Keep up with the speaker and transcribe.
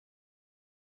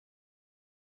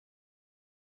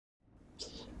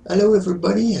Hello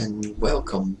everybody and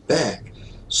welcome back.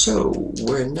 So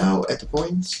we're now at the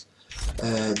point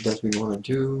that we want to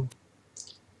do,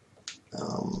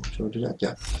 shall we do that?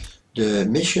 Yeah. The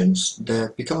missions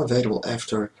that become available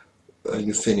after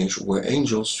you finish Where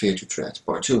Angels Fear to Tread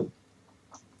Part 2.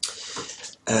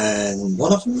 And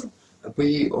one of them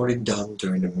we already done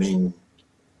during the main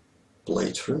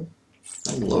playthrough.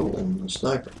 I'm low on the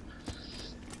sniper.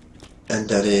 And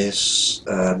that is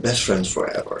Best Friends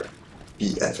Forever,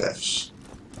 BFFs.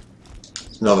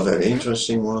 It's not a very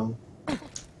interesting one.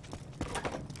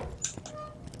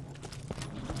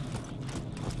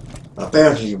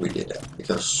 Apparently we did that,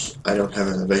 because I don't have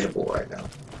it available right now.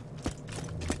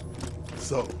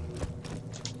 So,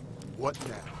 what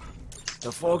now?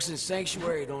 The folks in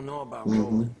Sanctuary don't know about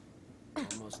Roland.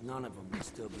 Almost none of them would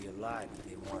still be alive if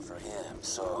they weren't for him,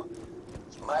 so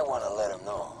you might want to let him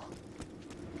know.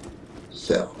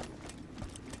 So.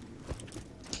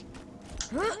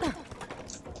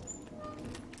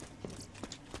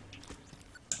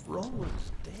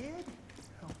 Roland's dead?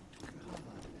 Oh,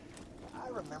 God. I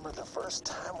remember the first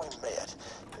time we met.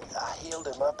 I healed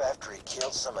him up after he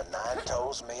killed some of Nine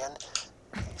Toes' men.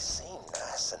 He seemed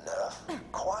nice enough,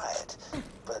 quiet,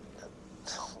 but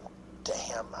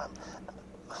damn,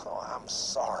 I'm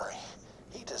sorry.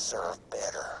 He deserved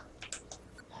better.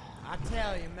 I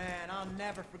tell you, man, I'll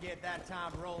never forget that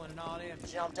time Roland and all them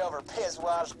Jumped over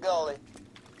Pisswash Gully.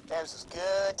 Them was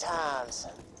good times.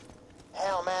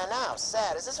 Hell, man, now I'm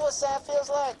sad. Is this what sad feels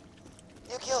like?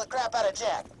 You kill the crap out of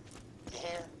Jack. You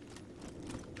hear?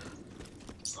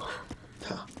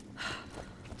 Yeah.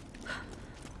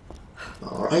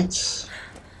 Alright.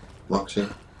 Moxie.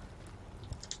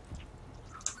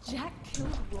 Jack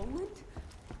killed Roland?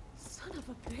 Son of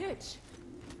a bitch.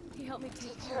 He helped me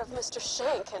take care of Mr.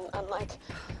 Shank, and unlike,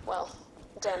 well,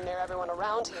 damn near everyone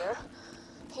around here,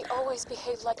 he always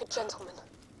behaved like a gentleman.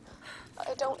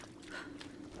 I don't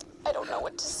know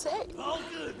what to say. All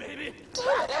good, baby.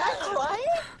 Damn it, am I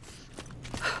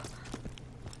crying?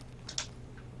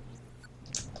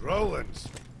 Roland's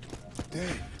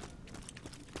dead.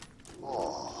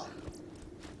 Oh.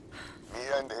 Me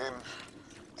and him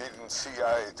didn't see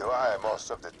eye to eye most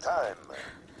of the time.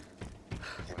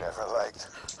 He never liked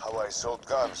how I sold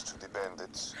guns to the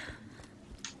bandits.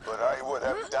 But I would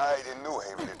have died in New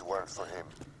Haven if it weren't for him.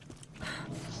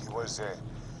 He was a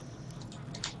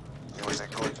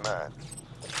good man.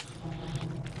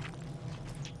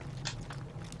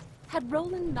 Had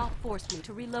Roland not forced me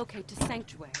to relocate to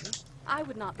Sanctuary, I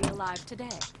would not be alive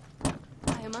today.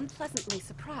 I am unpleasantly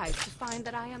surprised to find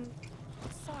that I am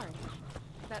sorry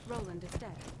that Roland is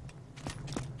dead.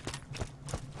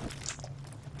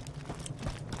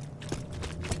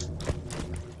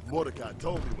 Mordecai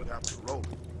told me what happened to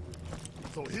Roland.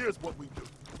 So here's what we do.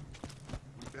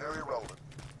 We bury Roland.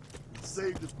 We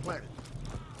saved his planet.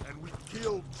 And we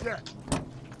killed Jack.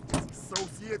 His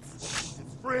associates,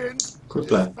 his friends, Good his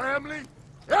plan. family,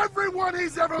 everyone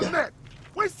he's ever met.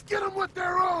 We skin them with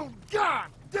their own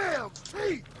goddamn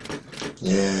teeth.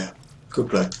 Yeah. Good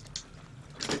plan.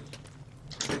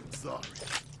 Sorry.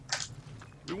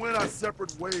 We went our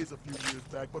separate ways a few years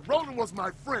back, but Roland was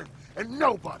my friend, and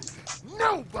nobody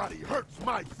hurts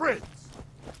my friends.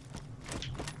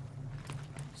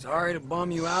 Sorry to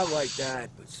bum you out like that,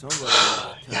 but somebody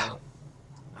ought to Yeah. tell.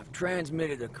 I've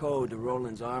transmitted a code to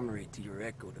Roland's armory to your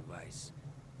Echo device.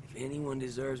 If anyone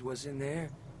deserves what's in there,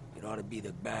 it ought to be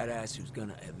the badass who's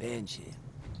gonna avenge him.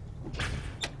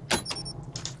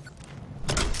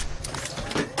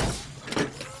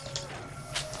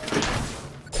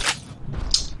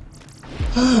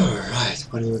 Alright,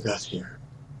 what do we got here?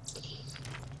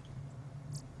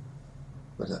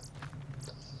 What's that?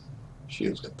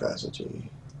 Shield capacity.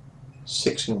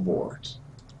 6 in ward.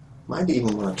 Might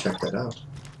even want to check that out.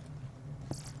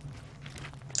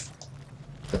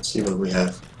 Let's see what we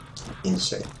have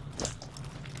insane.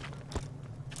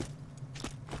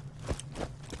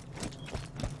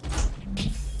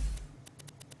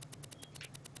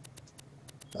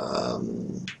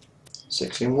 Um,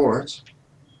 16 wards.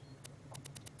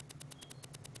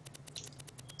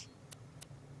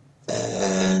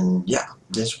 And yeah,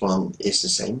 this one is the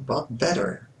same but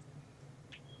better.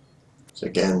 So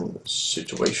again,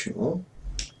 situational.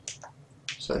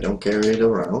 So I don't carry it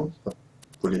around, but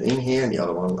put it in here, and the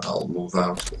other one I'll move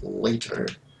out later.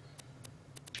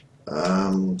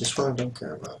 This one I don't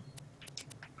care about.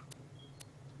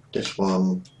 This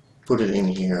one, put it in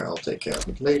here, I'll take care of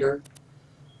it later.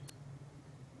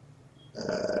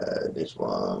 This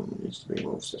one needs to be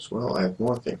moved as well. I have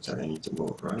more things that I need to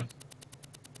move, right?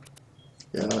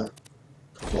 Yeah,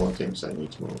 more things I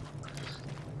need to move.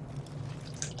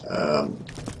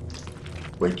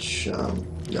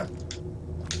 Yeah.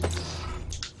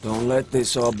 Don't let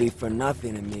this all be for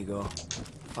nothing, amigo.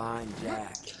 Find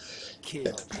Jack.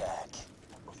 Kill Jack.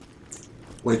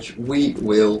 Which we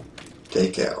will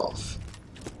take care of.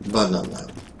 But not now.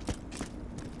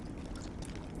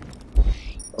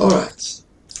 Alright.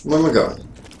 Where am I going?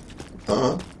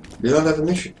 We don't have a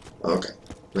mission. Okay.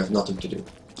 We have nothing to do.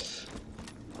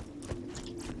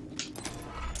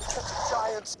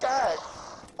 Giant skag.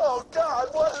 Oh God,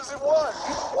 what does it want?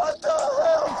 What the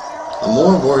hell? I'm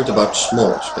more worried about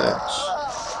smaller skags.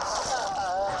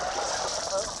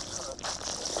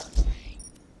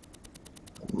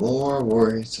 More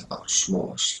worried about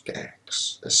smaller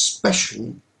skags,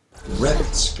 especially rabbit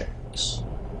skags.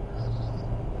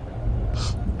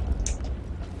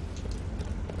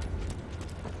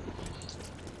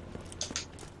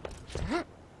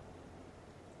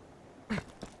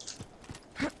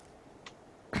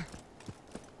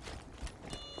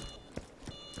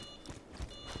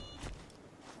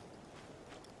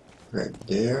 Right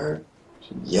there,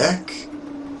 yak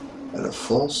and a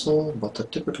fossil, but there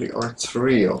typically are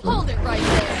 3 of them. Hold it right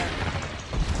there.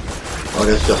 Oh,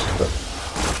 that's just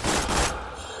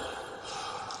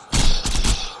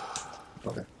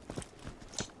okay.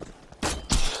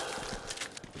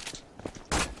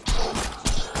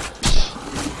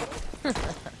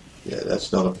 Yeah,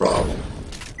 that's not a problem.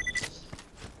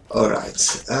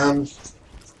 Alright,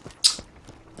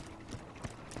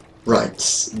 right,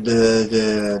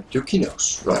 the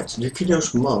Dukinos. Right,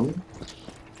 Dukinos mom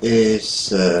is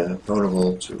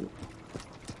vulnerable to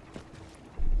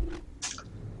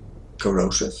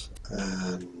corrosive.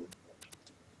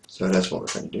 So that's what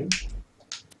we're going to do.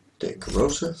 Take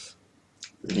corrosive,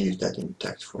 leave that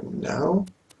intact for now.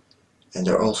 And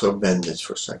there are also bandits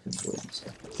for second wind,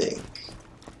 I think.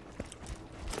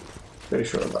 Pretty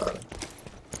sure about it.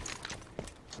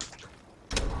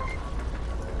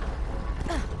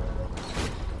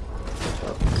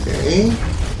 Okay.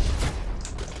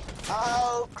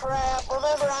 Oh crap,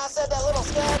 remember I said that little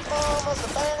skag mom was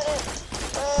abandoned?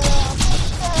 Well,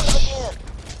 found him again.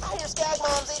 How your skag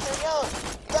moms eat their young?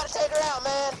 You gotta take her out,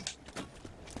 man.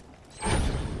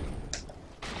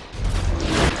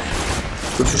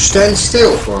 Could you stand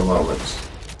still for a moment?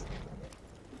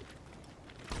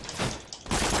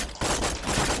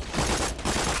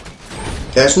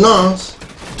 Guess not.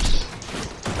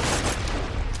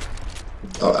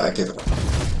 Oh, I give it up.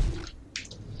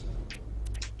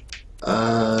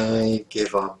 I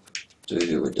give up to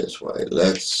do it this way.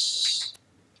 Let's...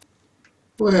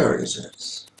 Where is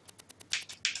it?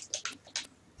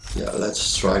 Yeah,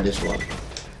 let's try this one.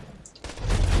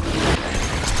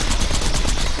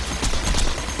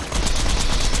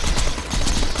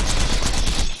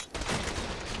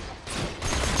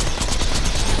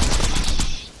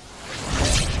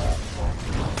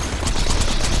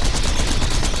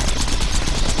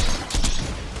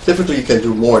 Typically you can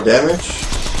do more damage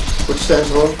with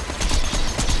Sandworm,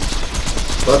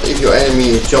 but if your enemy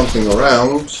is jumping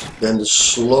around, then the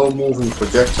slow moving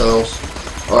projectiles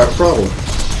are a problem.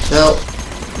 Now,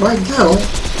 right now,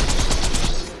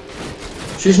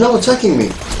 she's not attacking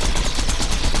me.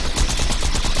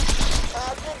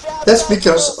 That's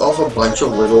because of a bunch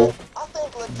of little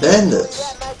bandits.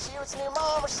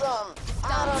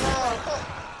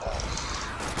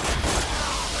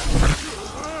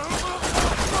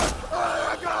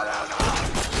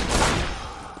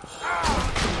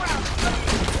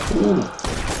 Ooh.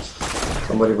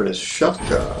 Somebody with a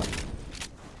shotgun.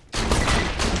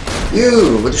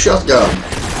 You with a shotgun.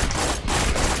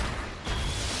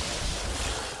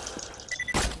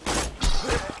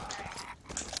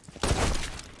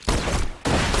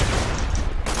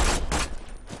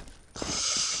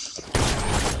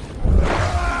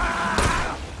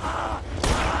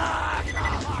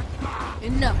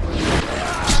 Enough.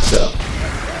 So.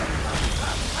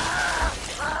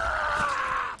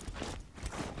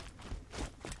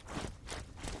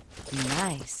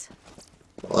 Nice.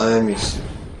 Let me see.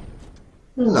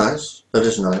 Nice. That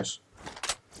is nice.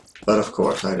 But of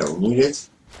course I don't need it.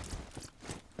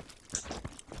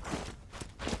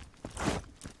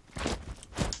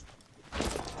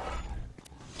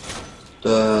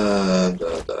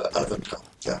 The advent gun.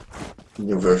 Yeah.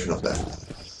 New version of that.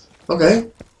 Okay.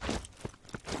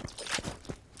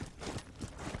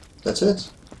 That's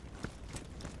it.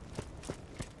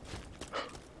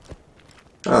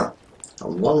 Ah. I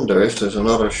wonder if there's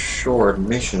another short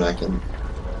mission I can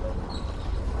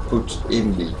put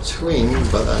in between,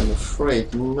 but I'm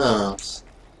afraid not.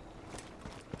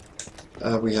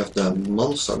 We have the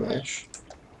Monster Mash.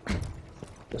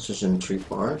 This is in 3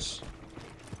 parts.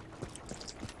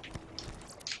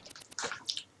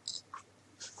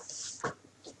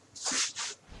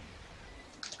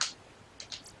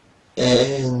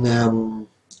 Then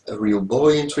a real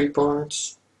boy in 3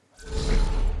 parts.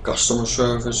 Customer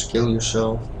service, kill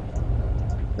yourself.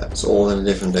 That's all in a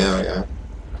different area.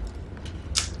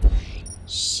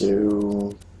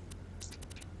 So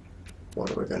what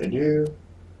are we gonna do?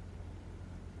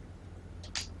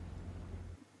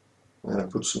 I'm gonna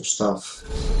put some stuff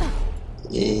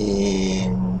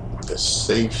in the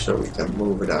safe so we can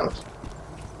move it out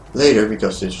later,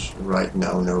 because there's right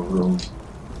now no room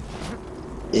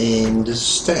in the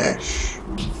stash.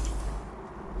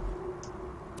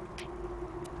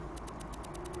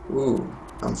 Ooh,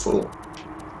 I'm full.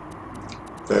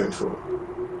 Very full.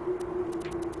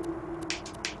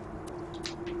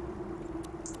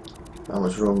 How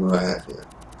much room do I have here?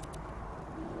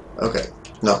 Okay,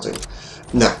 nothing.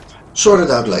 Now, sort it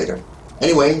out later.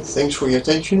 Anyway, thanks for your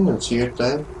attention and see you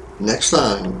then next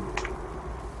time.